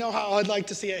 I know how I'd like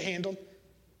to see it handled.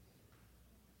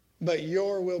 But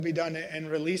your will be done,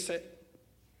 and release it.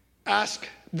 Ask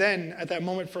then at that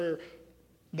moment for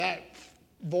that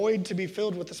void to be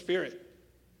filled with the Spirit.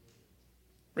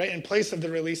 Right, in place of the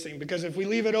releasing. Because if we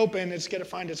leave it open, it's going to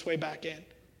find its way back in.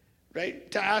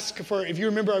 Right? To ask for, if you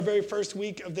remember our very first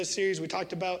week of this series, we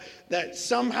talked about that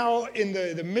somehow in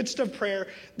the midst of prayer,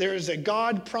 there is a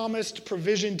God-promised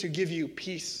provision to give you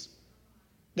peace.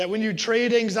 That when you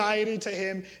trade anxiety to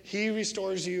him, he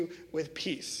restores you with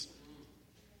peace.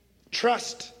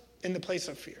 Trust in the place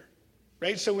of fear.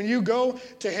 Right? So when you go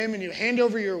to him and you hand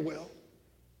over your will,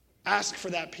 ask for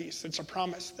that peace. It's a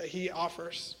promise that he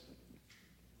offers.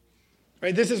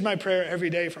 Right? This is my prayer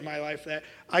every day for my life, that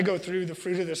I go through the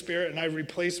fruit of the Spirit and I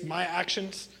replace my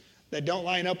actions that don't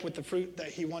line up with the fruit that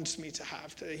he wants me to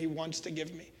have, that he wants to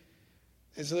give me.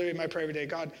 It's literally my prayer every day.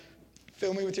 God,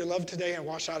 fill me with your love today and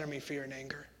wash out of me fear and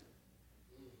anger.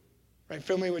 Right?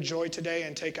 Fill me with joy today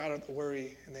and take out of the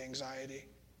worry and the anxiety.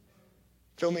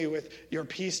 Fill me with your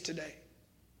peace today.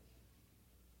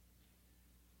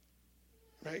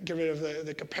 Right? Get rid of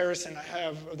the comparison I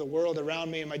have of the world around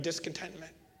me and my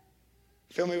discontentment.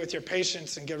 Fill me with your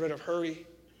patience and get rid of hurry.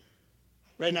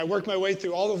 Right? And I work my way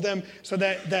through all of them so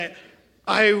that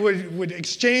I would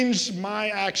exchange my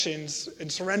actions and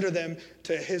surrender them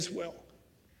to his will.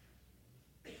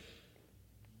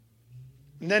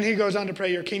 And then he goes on to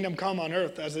pray, your kingdom come on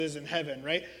earth as it is in heaven,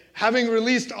 right? Having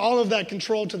released all of that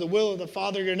control to the will of the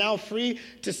Father, you're now free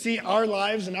to see our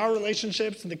lives and our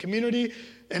relationships and the community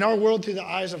and our world through the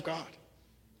eyes of God.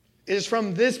 It is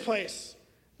from this place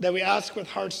that we ask with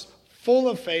hearts full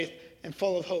of faith and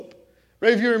full of hope.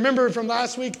 Right? If you remember from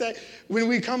last week that when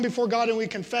we come before God and we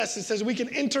confess, it says we can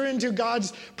enter into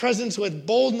God's presence with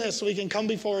boldness. We can come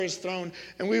before his throne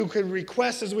and we could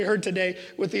request, as we heard today,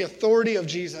 with the authority of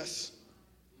Jesus.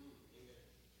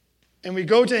 And we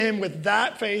go to him with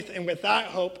that faith and with that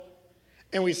hope.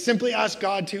 And we simply ask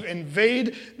God to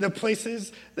invade the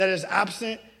places that is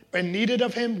absent and needed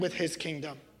of him with his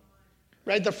kingdom.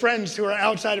 Right? The friends who are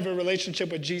outside of a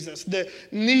relationship with Jesus, the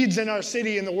needs in our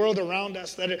city and the world around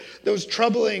us, those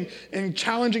troubling and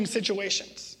challenging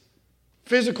situations,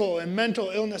 physical and mental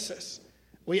illnesses.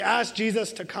 We ask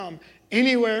Jesus to come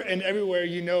anywhere and everywhere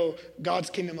you know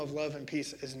God's kingdom of love and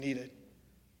peace is needed.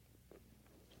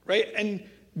 Right? And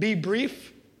be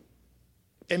brief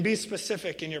and be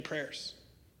specific in your prayers.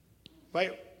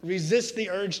 Right? Resist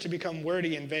the urge to become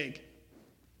wordy and vague.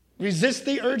 Resist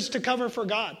the urge to cover for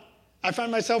God. I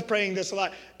find myself praying this a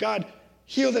lot. God,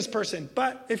 heal this person.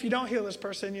 But if you don't heal this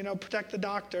person, protect the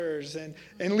doctors and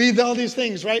lead all these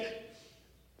things, right?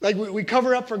 Like we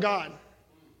cover up for God.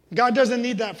 God doesn't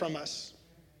need that from us.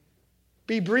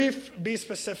 Be brief, be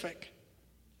specific.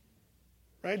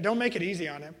 Right? Don't make it easy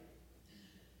on him.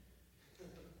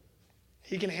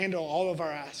 He can handle all of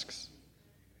our asks.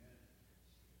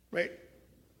 Right?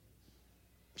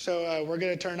 So we're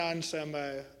going to turn on some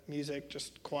music,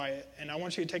 just quiet. And I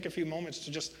want you to take a few moments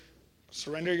to just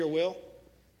surrender your will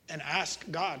and ask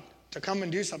God to come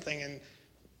and do something. And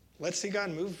let's see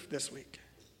God move this week.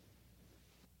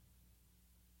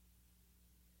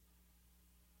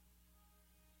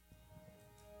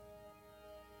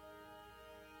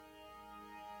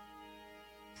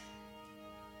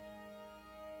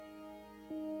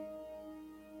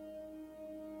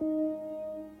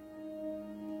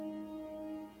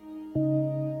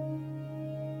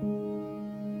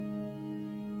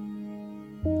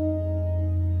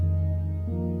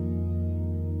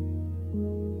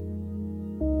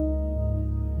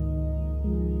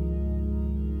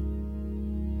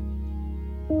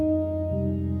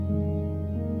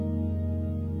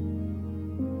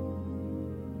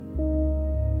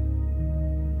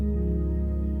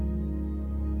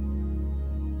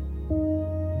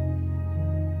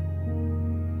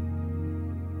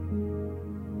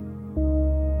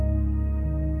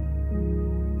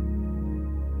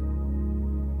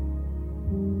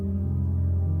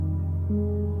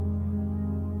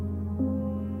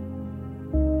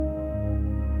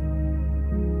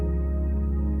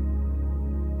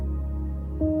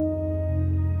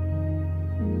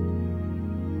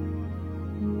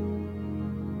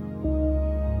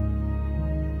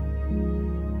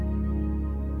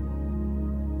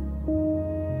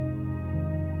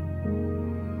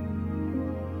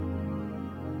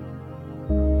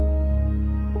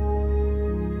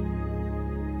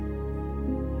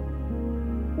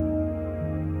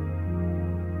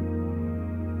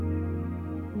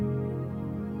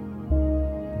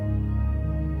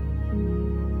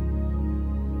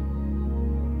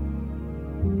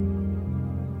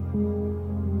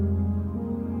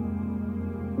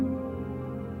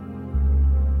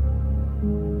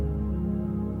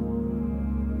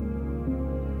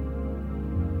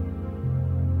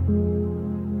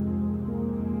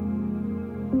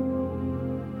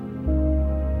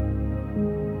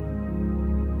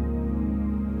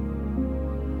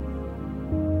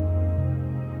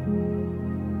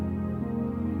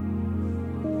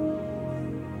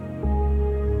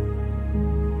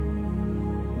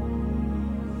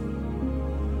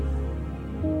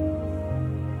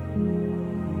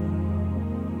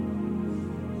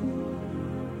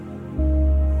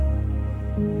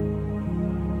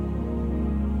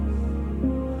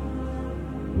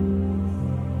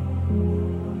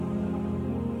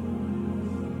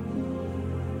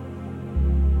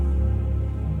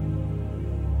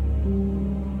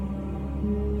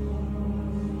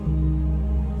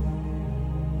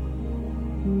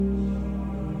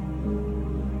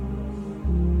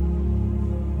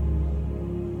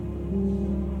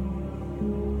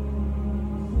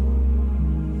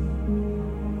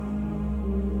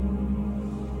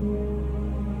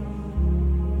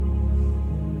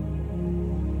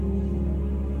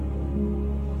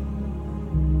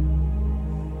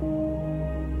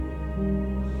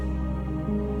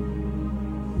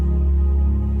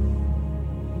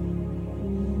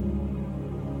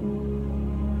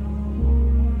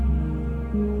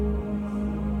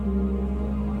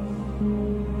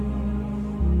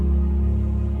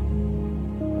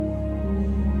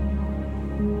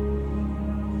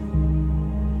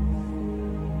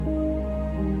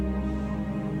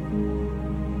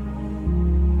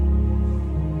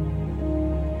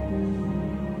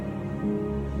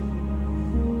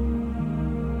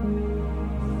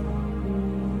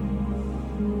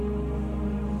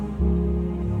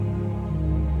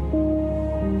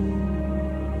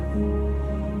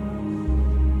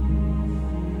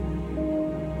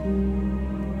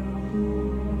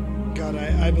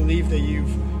 believe that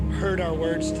you've heard our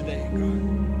words today, God.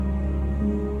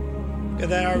 God,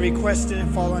 that our request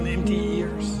didn't fall on empty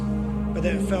ears, but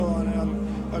that it fell on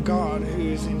a God who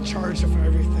is in charge of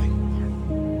everything.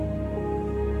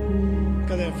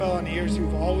 God, that it fell on ears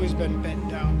who've always been bent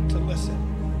down to listen,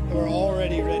 that we're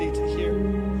already ready to hear.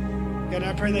 God,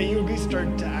 I pray that you would be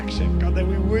stirred to action. God, that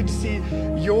we would see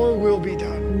your will be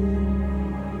done.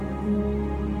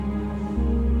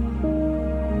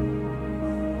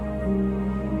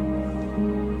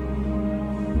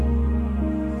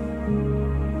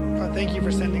 God, thank you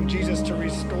for sending Jesus to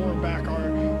restore back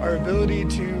our ability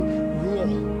to rule.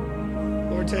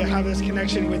 Lord, to have this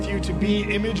connection with you, to be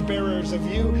image bearers of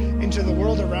you into the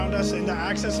world around us, and the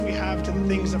access we have to the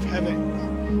things of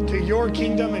heaven, to your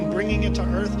kingdom and bringing it to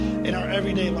earth in our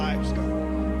everyday lives,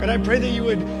 God. God, I pray that you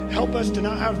would help us to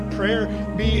not have prayer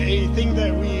be a thing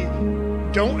that we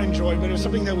don't enjoy, but it's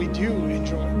something that we do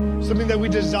enjoy, something that we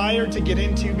desire to get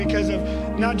into because of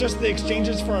not just the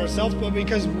exchanges for ourselves, but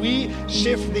because we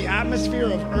shift the atmosphere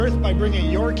of earth by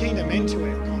bringing your kingdom into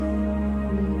it, God.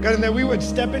 God, and that we would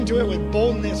step into it with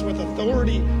boldness, with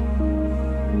authority,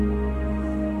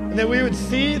 and that we would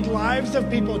see lives of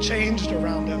people changed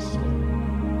around us.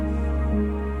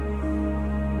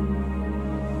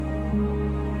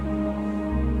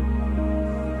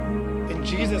 In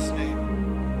Jesus' name,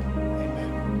 amen.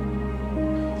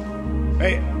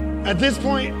 Right, at this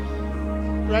point,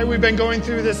 right, we've been going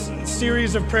through this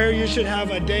series of prayer. You should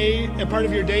have a part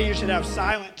of your day, you should have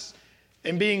silence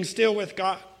and being still with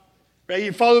God. Right?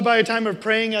 You followed by a time of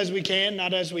praying as we can,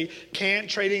 not as we can't,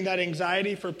 trading that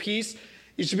anxiety for peace.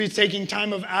 You should be taking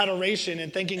time of adoration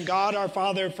and thanking God our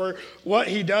Father for what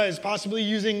he does, possibly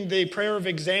using the prayer of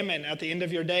examine at the end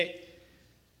of your day.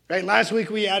 Right? Last week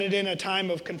we added in a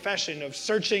time of confession, of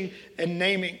searching and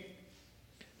naming.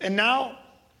 And now,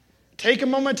 take a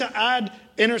moment to add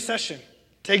intercession,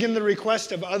 taking the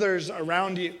request of others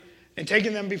around you and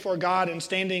taking them before God and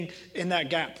standing in that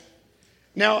gap.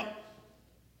 Now,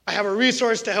 I have a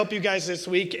resource to help you guys this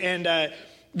week, and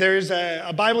there's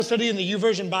a Bible study in the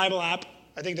YouVersion Bible app.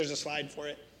 I think there's a slide for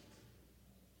it,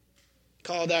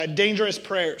 called Dangerous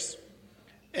Prayers.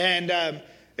 And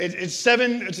it's a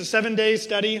 7-day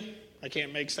study. I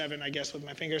can't make 7, I guess, with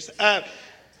my fingers. But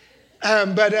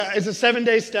it's a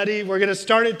 7-day study. We're going to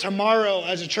start it tomorrow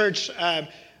as a church.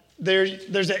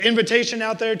 There's an invitation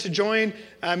out there to join.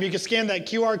 You can scan that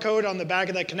QR code on the back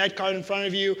of that Connect card in front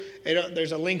of you.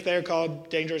 There's a link there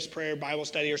called Dangerous Prayer Bible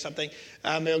Study or something.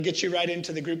 It'll get you right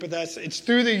into the group with us. It's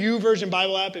through the YouVersion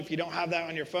Bible app if you don't have that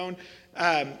on your phone.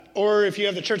 Or if you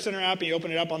have the Church Center app and you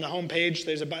open it up on the home page,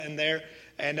 there's a button there.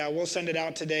 And we'll send it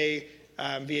out today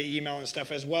via email and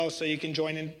stuff as well, so you can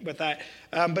join in with that.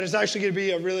 But it's actually going to be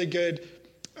a really good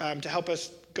to help us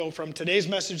go from today's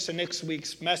message to next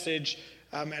week's message.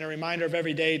 And a reminder of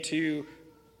every day to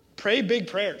pray big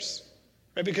prayers,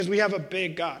 right? Because we have a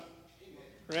big God,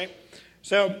 right?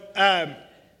 So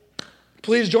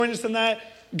please join us in that.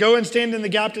 Go and stand in the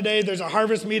gap today. There's a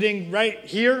harvest meeting right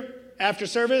here after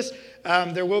service.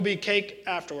 There will be cake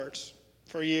afterwards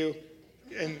for you,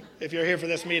 and if you're here for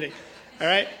this meeting, all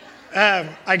right?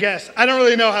 I guess. I don't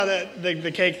really know how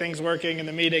the cake thing's working in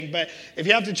the meeting, but if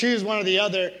you have to choose one or the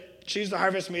other, choose the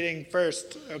harvest meeting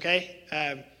first, okay?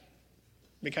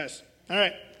 All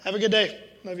right. Have a good day.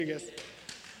 Love you guys.